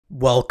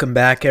Welcome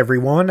back,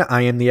 everyone.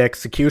 I am the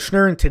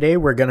Executioner, and today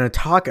we're going to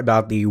talk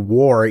about the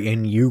war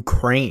in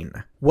Ukraine.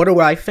 What do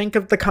I think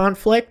of the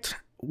conflict?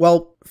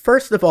 Well,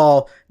 first of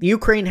all, the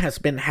Ukraine has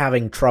been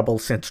having trouble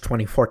since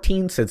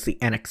 2014, since the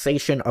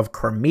annexation of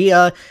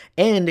Crimea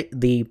and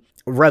the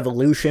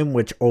revolution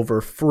which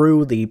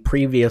overthrew the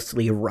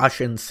previously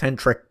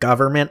Russian-centric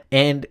government.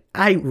 And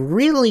I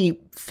really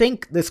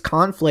think this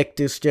conflict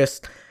is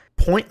just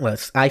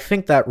pointless. I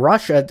think that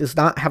Russia does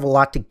not have a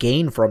lot to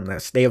gain from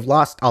this. They have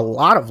lost a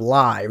lot of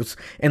lives,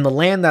 and the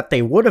land that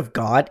they would have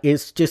got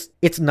is just,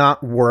 it's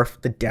not worth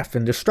the death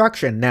and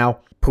destruction. Now,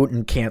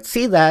 Putin can't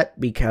see that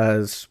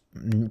because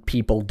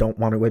people don't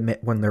want to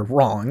admit when they're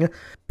wrong.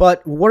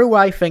 But what do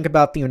I think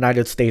about the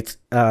United States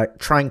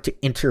trying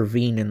to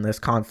intervene in this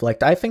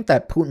conflict? I think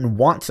that Putin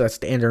wants us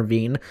to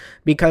intervene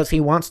because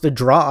he wants to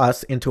draw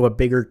us into a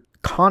bigger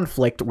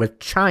conflict with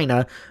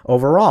China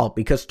overall,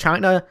 because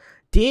China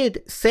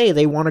did say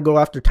they want to go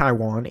after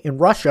Taiwan, and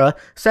Russia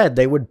said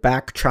they would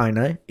back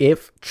China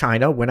if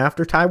China went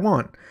after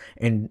Taiwan.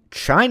 And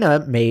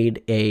China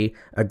made an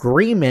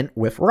agreement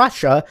with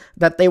Russia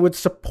that they would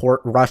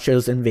support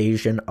Russia's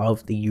invasion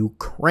of the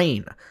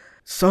Ukraine.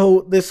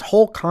 So this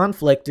whole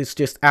conflict is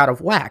just out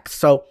of whack.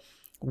 So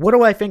what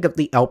do I think of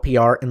the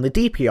LPR and the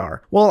DPR?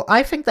 Well,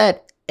 I think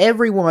that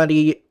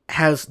everybody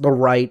has the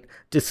right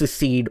to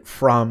secede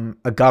from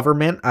a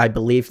government. I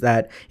believe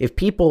that if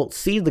people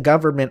see the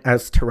government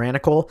as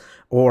tyrannical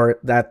or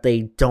that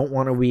they don't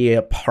want to be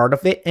a part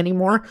of it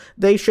anymore,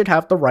 they should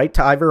have the right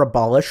to either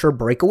abolish or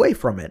break away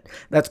from it.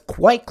 That's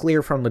quite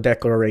clear from the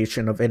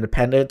Declaration of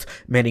Independence,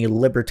 many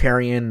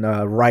libertarian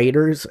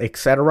writers,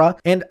 etc.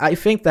 And I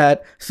think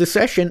that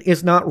secession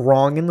is not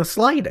wrong in the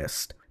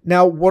slightest.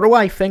 Now, what do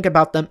I think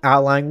about them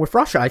allying with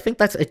Russia? I think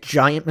that's a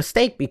giant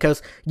mistake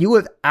because you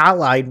have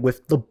allied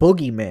with the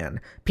boogeyman.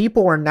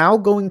 People are now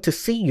going to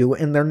see you,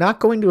 and they're not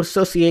going to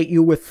associate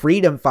you with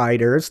freedom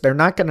fighters. They're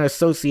not going to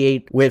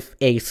associate with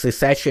a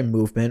secession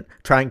movement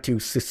trying to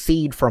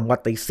secede from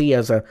what they see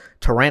as a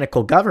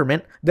tyrannical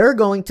government. They're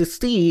going to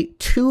see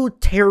two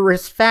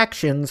terrorist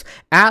factions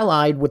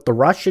allied with the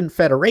Russian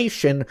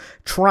Federation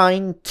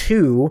trying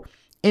to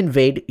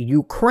invade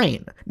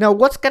Ukraine. Now,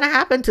 what's going to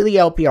happen to the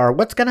LPR?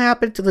 What's going to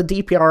happen to the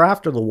DPR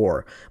after the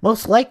war?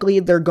 Most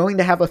likely, they're going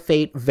to have a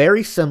fate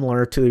very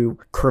similar to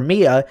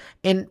Crimea,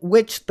 in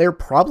which they're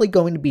probably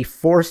going to be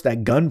forced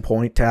at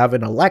gunpoint to have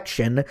an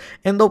election,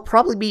 and they'll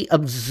probably be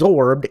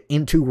absorbed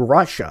into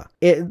Russia.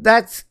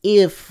 That's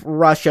if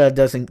Russia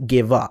doesn't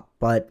give up.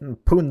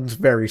 But Putin's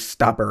very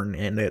stubborn,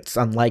 and it's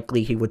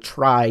unlikely he would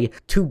try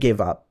to give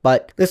up.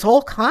 But this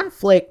whole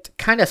conflict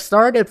kind of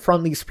started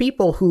from these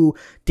people who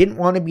didn't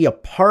want to be a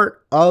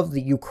part of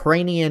the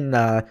Ukrainian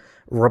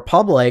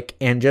Republic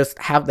and just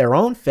have their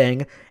own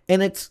thing.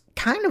 And it's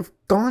kind of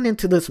gone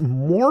into this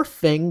more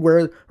thing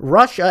where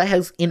Russia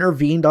has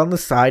intervened on the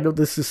side of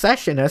the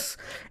secessionists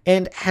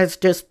and has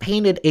just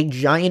painted a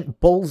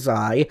giant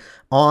bullseye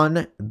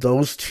on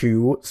those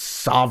two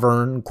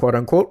sovereign,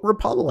 quote-unquote,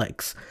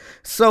 republics.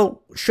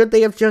 So should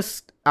they have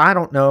just, I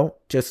don't know,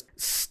 just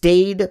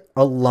stayed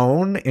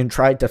alone and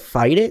tried to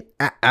fight it?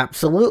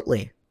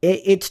 Absolutely.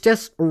 It's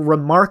just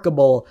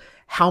remarkable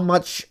how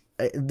much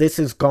this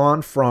has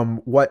gone from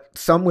what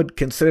some would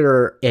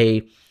consider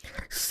a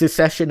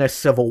secessionist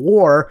civil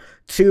war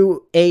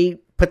to a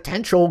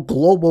potential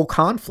global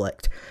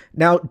conflict.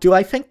 Now, do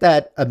I think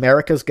that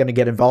America's going to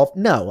get involved?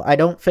 No, I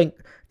don't think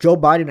Joe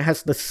Biden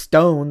has the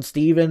stones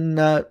to even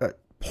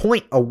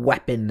point a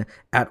weapon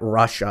at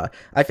Russia.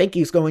 I think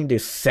he's going to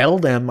sell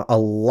them a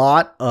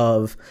lot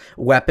of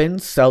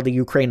weapons, sell the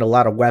Ukraine a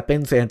lot of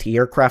weapons,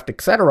 anti-aircraft,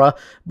 etc.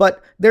 But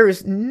there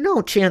is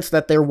no chance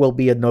that there will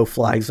be a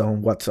no-fly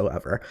zone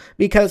whatsoever.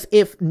 Because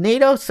if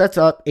NATO sets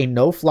up a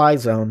no-fly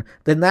zone,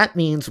 then that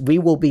means we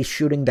will be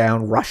shooting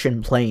down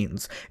Russian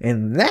planes.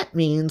 And that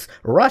means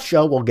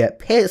Russia will get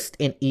pissed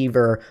and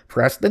either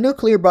press the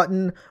nuclear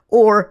button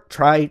or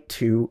try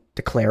to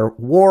declare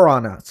war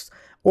on us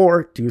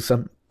or do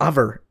some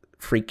other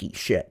freaky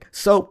shit.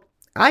 So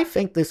I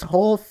think this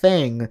whole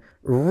thing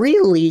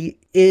really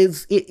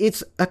is,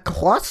 it's a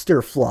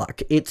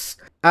clusterfuck.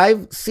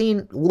 I've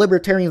seen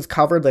libertarians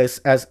cover this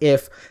as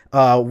if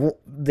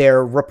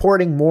they're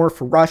reporting more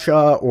for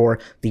Russia or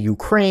the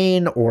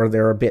Ukraine, or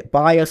they're a bit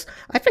biased.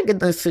 I think in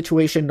this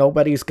situation,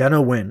 nobody's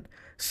gonna win.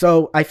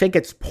 So I think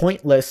it's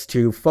pointless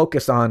to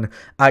focus on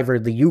either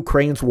the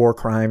Ukraine's war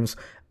crimes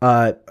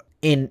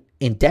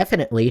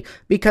indefinitely,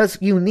 because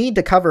you need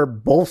to cover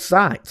both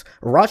sides.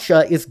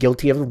 Russia is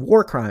guilty of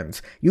war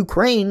crimes.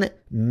 Ukraine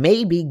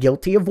may be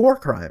guilty of war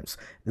crimes.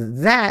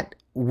 That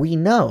we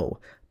know.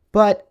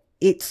 But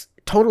it's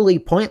totally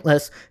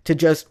pointless to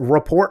just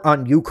report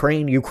on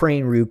Ukraine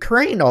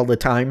all the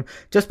time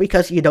just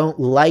because you don't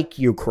like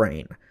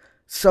Ukraine.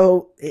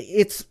 So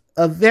it's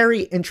a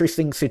very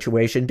interesting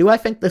situation. Do I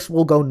think this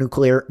will go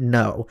nuclear?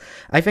 No.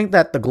 I think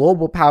that the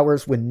global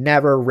powers would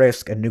never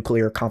risk a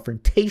nuclear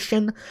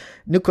confrontation.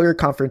 Nuclear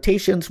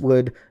confrontations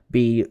would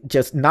be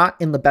just not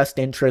in the best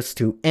interest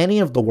to any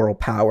of the world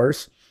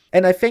powers.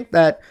 And I think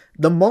that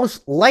the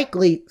most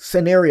likely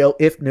scenario,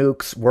 if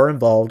nukes were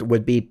involved,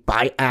 would be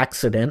by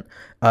accident.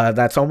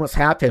 That's almost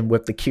happened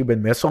with the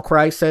Cuban Missile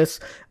Crisis.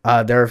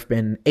 There have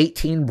been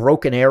 18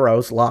 broken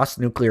arrows, lost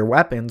nuclear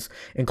weapons,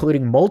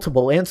 including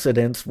multiple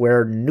incidents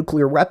where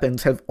nuclear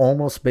weapons have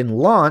almost been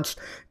launched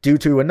due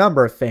to a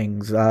number of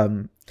things.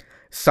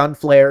 Sun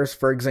flares,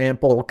 for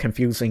example,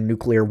 confusing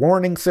nuclear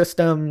warning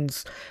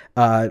systems,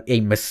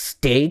 a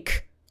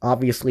mistake,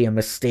 obviously a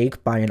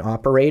mistake by an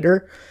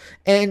operator,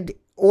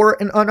 or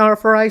an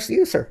unauthorized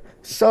user.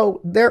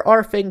 So there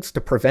are things to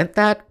prevent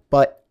that,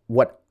 but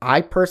what I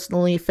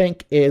personally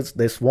think is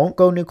this won't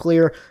go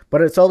nuclear,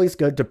 but it's always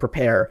good to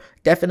prepare.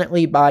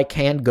 Definitely buy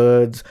canned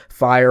goods,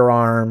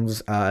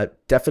 firearms,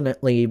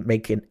 definitely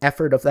make an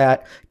effort of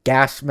that,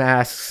 gas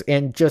masks,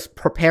 and just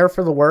prepare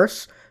for the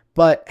worst.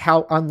 But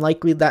how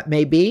unlikely that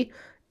may be,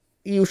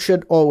 you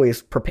should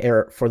always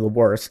prepare for the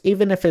worst.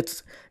 Even if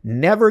it's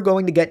never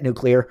going to get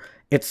nuclear,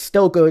 it's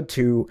still good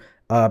to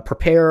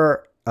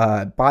prepare,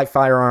 buy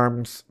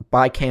firearms,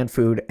 buy canned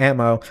food,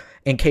 ammo,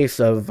 in case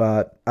of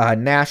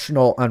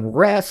national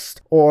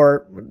unrest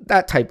or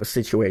that type of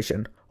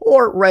situation.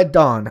 Or Red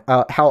Dawn,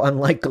 how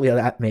unlikely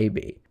that may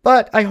be.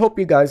 But I hope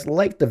you guys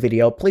liked the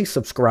video. Please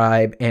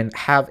subscribe and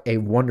have a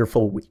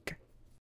wonderful week.